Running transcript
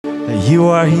You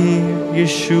are here,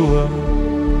 Yeshua.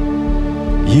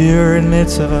 You're in the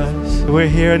midst of us. We're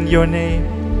here in your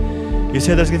name. You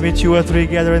said there's going to be 2 or 3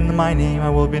 gathered in my name. I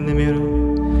will be in the middle.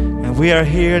 And we are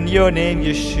here in your name,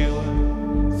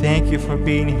 Yeshua. Thank you for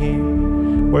being here.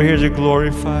 We're here to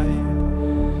glorify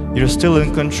you. You're still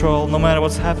in control. No matter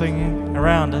what's happening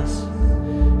around us,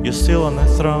 you're still on the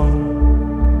throne.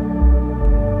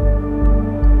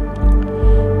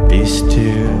 Be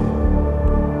still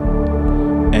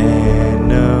and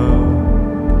know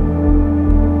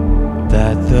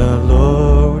that the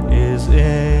Lord is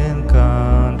in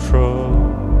control.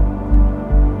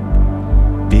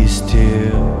 Be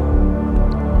still,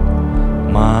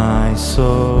 my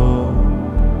soul.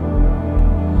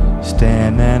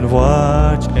 Stand and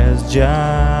watch as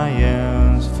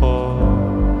giants fall.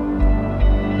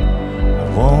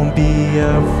 I won't be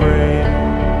afraid.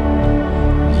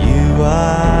 You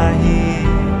are here.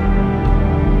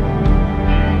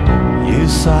 You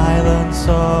silence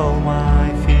all my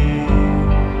fear.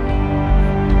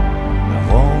 I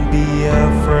won't be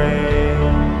afraid.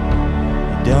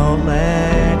 Don't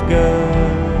let go.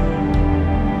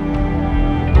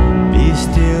 Be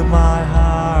still, my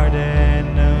heart,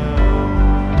 and know.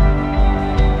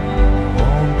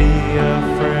 Won't be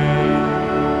afraid.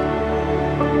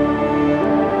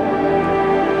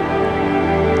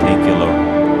 Thank you, Lord.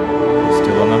 You're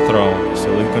still on the throne. You're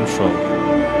still in control.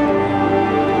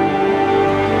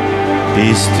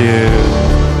 Be still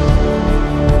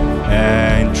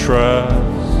and trust,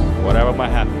 whatever might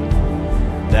happen,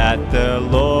 that the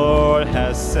Lord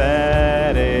has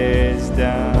said is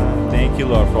done. Thank you,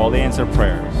 Lord, for all the answered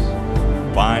prayers.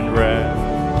 Find rest,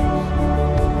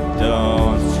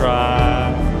 don't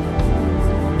strive.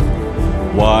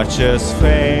 Watch His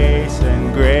face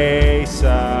and grace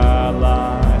our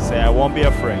lives. Say, I won't be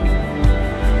afraid.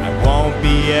 I won't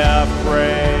be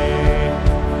afraid.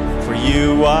 For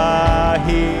you are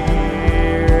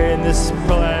here in this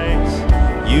place.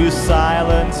 You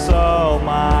silence all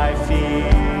my fear.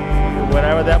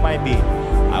 Whatever that might be,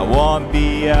 I won't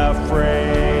be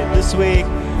afraid. This week,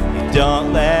 you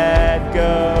don't let go.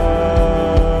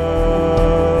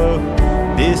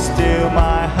 Be still,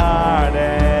 my heart,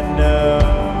 and know.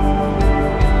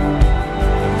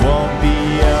 I won't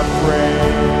be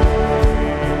afraid.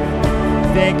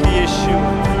 Thank you,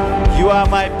 Yeshua. You are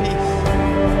my peace.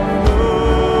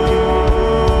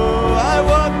 I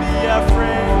won't be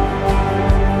afraid.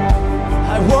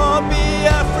 I won't be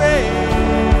afraid.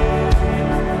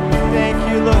 Thank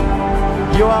you, Lord.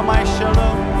 You are my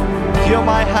shalom. You're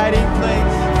my hiding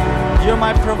place. You're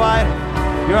my provider.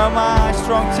 You are my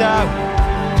strong tower.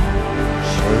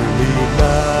 Surely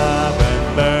love and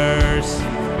mercy,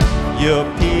 your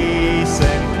peace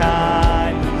and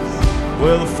kindness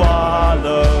will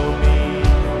follow me.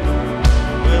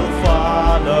 Will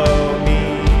follow me.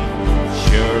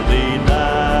 Surely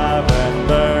love and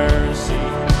mercy,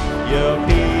 your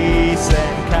peace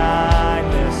and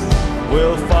kindness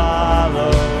will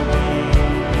follow me,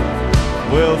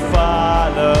 will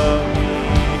follow me.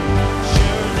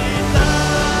 Surely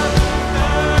love and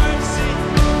mercy,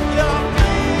 your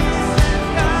peace and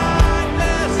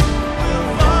kindness will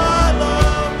follow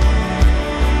me,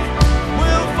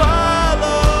 will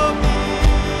follow me.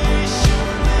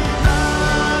 Surely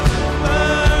love and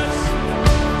mercy,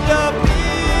 your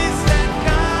peace and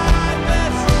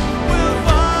kindness will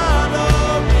follow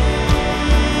me,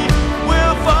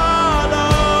 will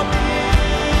follow me.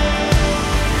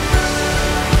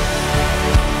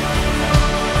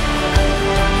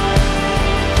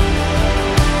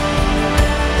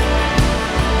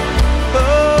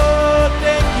 Oh,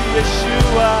 thank you,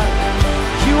 Yeshua.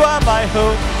 You are my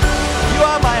hope. You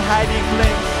are my hiding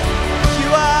place. You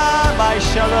are my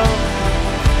shalom.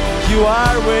 You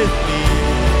are with me.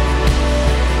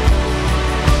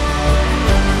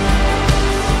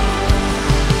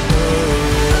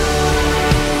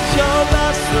 Your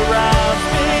love surrounds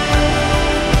me.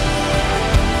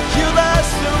 Your love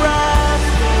surrounds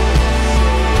me.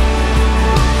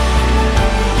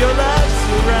 Your love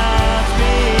surrounds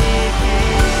me.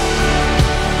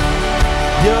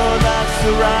 Your love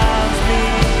surrounds me.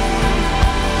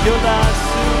 Your love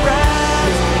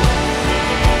surrounds me.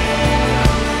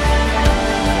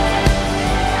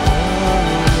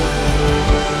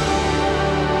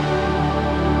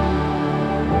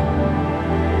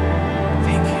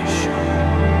 Thank you, Yeshua,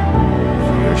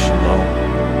 for your shalom.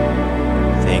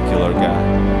 Thank you, Lord God.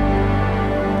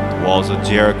 The walls of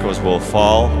Jericho will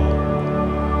fall.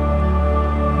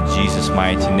 In Jesus'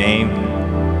 mighty name.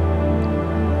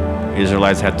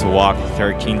 Israelites had to walk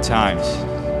 13 times.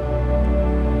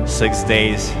 6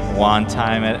 days, one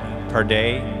time per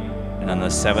day. And on the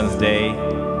 7th day,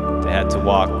 they had to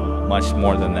walk much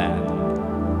more than that.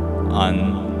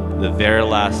 On the very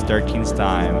last 13th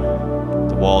time,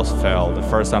 the walls fell. The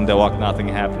first time they walked, nothing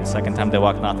happened. The second time they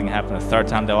walked, nothing happened. The third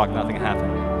time they walked, nothing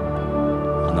happened.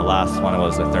 On the last one, it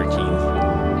was the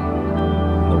 13th.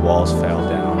 The walls fell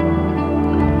down.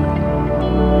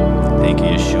 Thank you,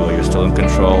 Yeshua. You're still in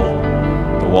control.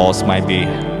 The walls might be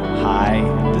high.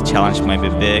 The challenge might be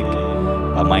big.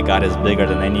 But my God is bigger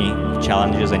than any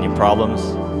challenges, any problems.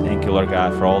 Thank you, Lord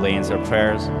God, for all the answered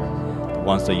prayers, the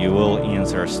ones that you will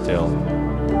answer still.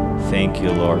 Thank you,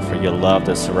 Lord, for your love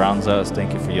that surrounds us.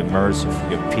 Thank you for your mercy, for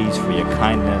your peace, for your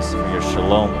kindness, for your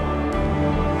shalom.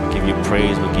 We give you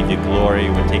praise, we give you glory.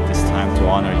 We take this time to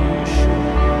honor you, Yeshua.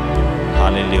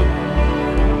 Hallelujah.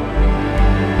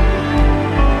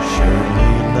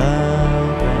 Surely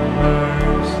love and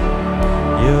mercy,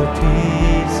 your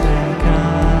peace and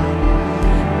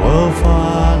kindness will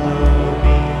follow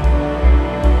me,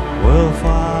 will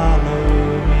follow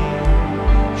me.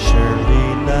 Surely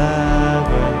love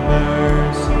and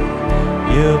mercy,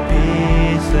 your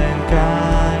peace and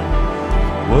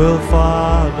kindness will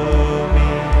follow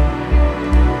me,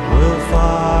 will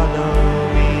follow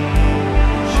me.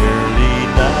 Surely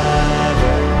love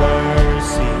and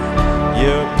mercy,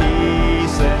 your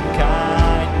peace and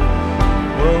kindness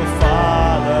will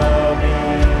follow me,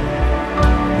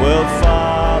 will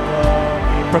follow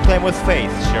me. Proclaim with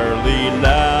faith. Surely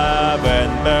love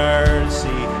and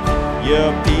mercy,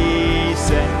 your peace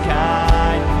and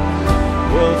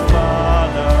kindness will follow.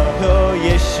 Oh,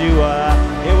 Yeshua,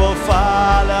 it will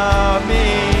follow me.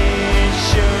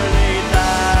 Surely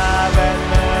love and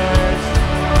mercy,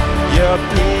 your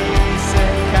peace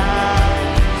and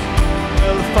kindness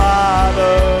will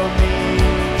follow me,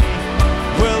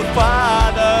 will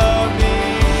follow me.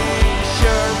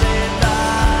 Surely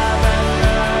love and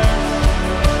mercy,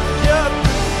 your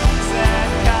peace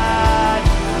and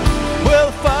kindness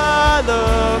will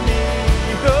follow me.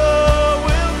 Oh,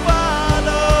 will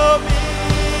follow me.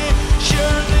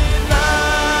 Surely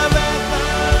love and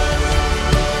mercy,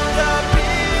 your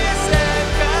peace and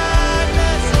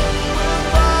kindness will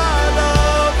follow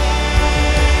me,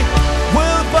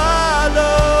 will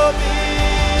follow me.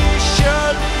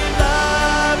 Surely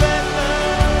love and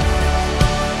mercy,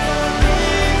 your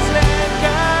peace and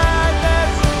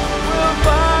kindness will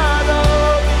follow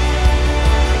me,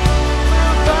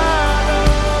 will follow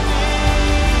me.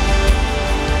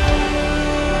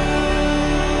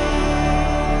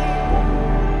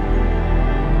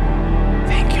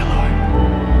 Thank you, Lord,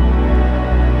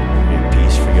 for your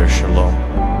peace, for your shalom.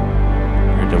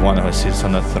 You're the one who sits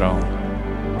on the throne.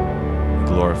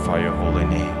 Glorify your holy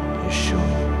name, Yeshua.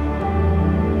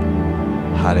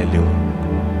 Hallelujah.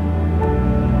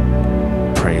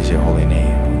 Praise your holy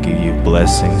name. We give you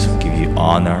blessings. We give you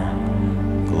honor,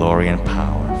 glory, and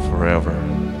power forever.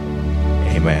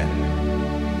 Amen.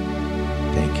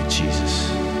 Thank you, Jesus.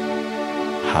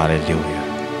 Hallelujah.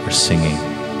 We're singing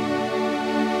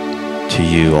to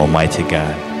you, Almighty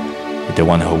God. You're the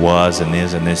one who was and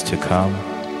is to come.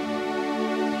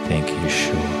 Thank you,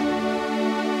 Yeshua.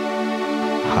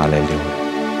 Hallelujah.